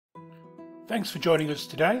Thanks for joining us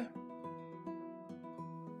today.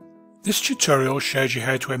 This tutorial shows you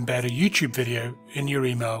how to embed a YouTube video in your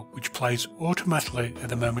email which plays automatically at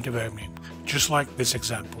the moment of opening, just like this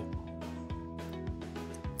example.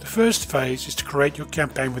 The first phase is to create your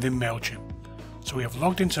campaign within Mailchimp. So we have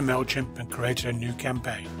logged into Mailchimp and created a new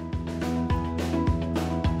campaign.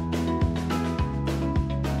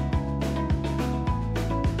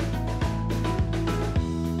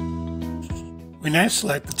 We now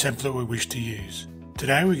select the template we wish to use.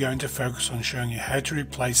 Today we're going to focus on showing you how to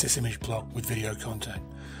replace this image block with video content.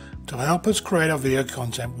 To help us create our video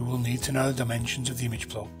content, we will need to know the dimensions of the image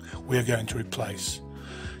block we are going to replace.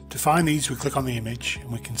 To find these, we click on the image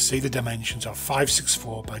and we can see the dimensions are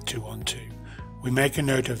 564 by 212. We make a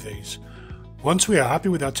note of these. Once we are happy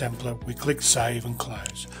with our template, we click Save and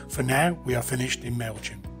Close. For now, we are finished in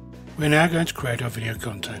Mailchimp. We are now going to create our video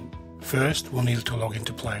content. First, we'll need to log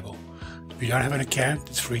into Playable. If you don't have an account,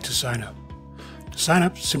 it's free to sign up. To sign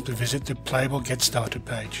up, simply visit the Playable Get Started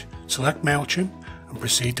page. Select Mailchimp and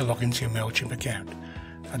proceed to log into your Mailchimp account.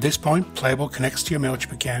 At this point, Playable connects to your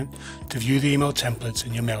Mailchimp account to view the email templates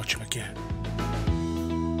in your Mailchimp account.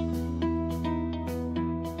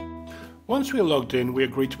 Once we are logged in, we are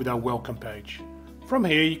greeted with our welcome page. From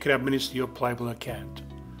here, you can administer your Playable account.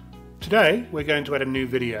 Today, we're going to add a new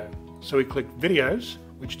video. So we click Videos,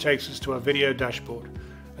 which takes us to our video dashboard,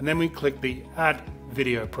 and then we click the Add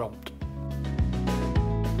Video prompt.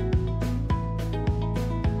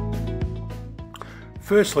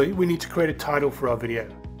 Firstly, we need to create a title for our video.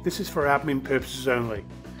 This is for admin purposes only.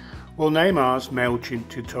 We'll name ours Mailchimp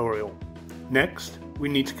Tutorial. Next, we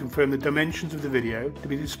need to confirm the dimensions of the video to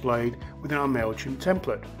be displayed within our Mailchimp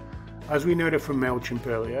template, as we noted from Mailchimp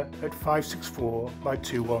earlier at 564 by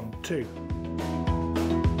 212.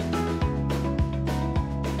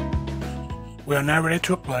 We are now ready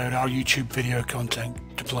to upload our YouTube video content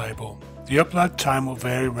to Playable. The upload time will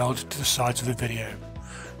vary relative to the size of the video.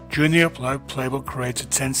 During the upload, Playable creates a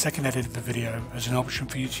 10-second edit of the video as an option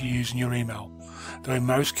for you to use in your email, though in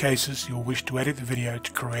most cases you'll wish to edit the video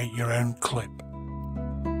to create your own clip.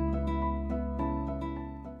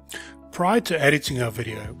 Prior to editing our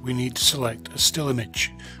video, we need to select a still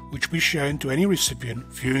image, which will be shown to any recipient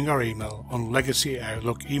viewing our email on legacy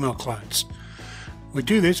Outlook email clients. We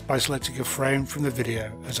do this by selecting a frame from the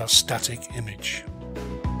video as our static image.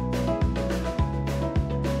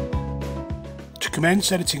 To commence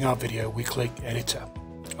editing our video, we click Editor.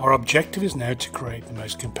 Our objective is now to create the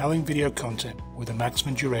most compelling video content with a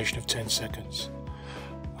maximum duration of 10 seconds.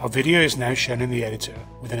 Our video is now shown in the editor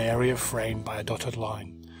with an area framed by a dotted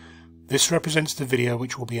line. This represents the video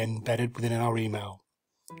which will be embedded within our email.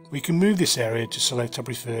 We can move this area to select our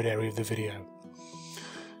preferred area of the video.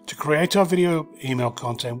 To create our video email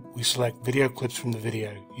content, we select video clips from the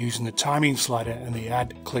video using the timing slider and the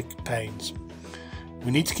Add Click panes.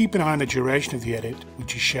 We need to keep an eye on the duration of the edit,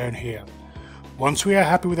 which is shown here. Once we are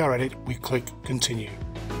happy with our edit, we click Continue.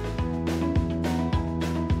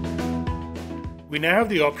 We now have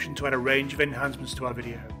the option to add a range of enhancements to our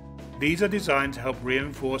video. These are designed to help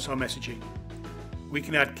reinforce our messaging. We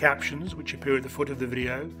can add captions, which appear at the foot of the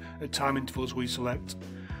video at time intervals we select.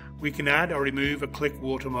 We can add or remove a click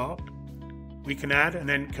watermark. We can add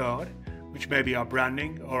an end card, which may be our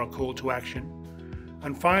branding or a call to action.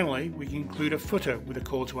 And finally, we can include a footer with a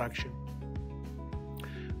call to action.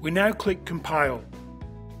 We now click Compile.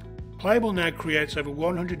 Playable now creates over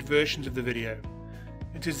 100 versions of the video.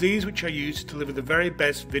 It is these which are used to deliver the very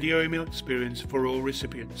best video email experience for all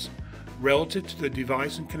recipients, relative to the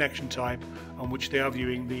device and connection type on which they are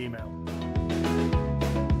viewing the email.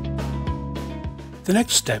 The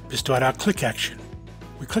next step is to add our click action.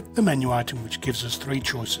 We click the menu item which gives us three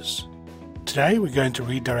choices. Today we're going to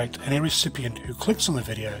redirect any recipient who clicks on the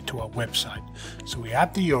video to our website, so we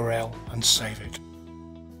add the URL and save it.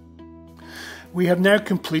 We have now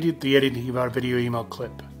completed the editing of our video email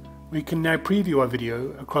clip. We can now preview our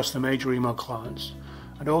video across the major email clients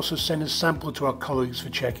and also send a sample to our colleagues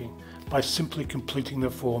for checking by simply completing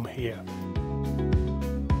the form here.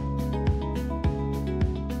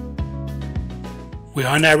 We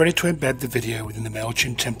are now ready to embed the video within the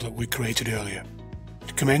Mailchimp template we created earlier.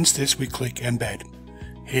 To commence this, we click Embed.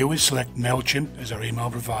 Here we select Mailchimp as our email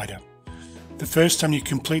provider. The first time you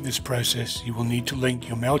complete this process, you will need to link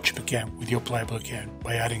your Mailchimp account with your Playable account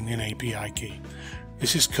by adding an API key.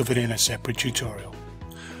 This is covered in a separate tutorial.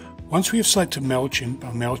 Once we have selected Mailchimp,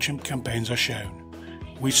 our Mailchimp campaigns are shown.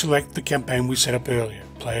 We select the campaign we set up earlier,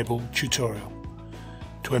 Playable Tutorial.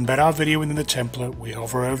 To embed our video within the template, we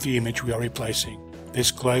hover over the image we are replacing. This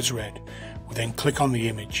glows red. We then click on the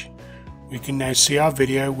image. We can now see our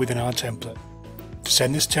video within our template. To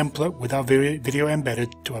send this template with our video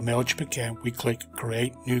embedded to our Mailchimp account, we click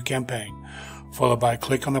Create New Campaign, followed by a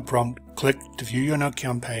click on the prompt, click to view your new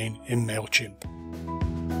campaign in Mailchimp.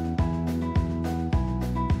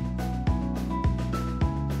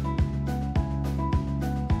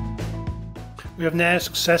 We have now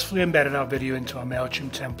successfully embedded our video into our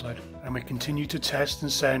Mailchimp template, and we continue to test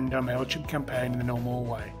and send our Mailchimp campaign in the normal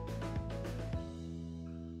way.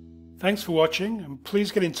 Thanks for watching, and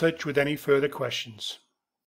please get in touch with any further questions.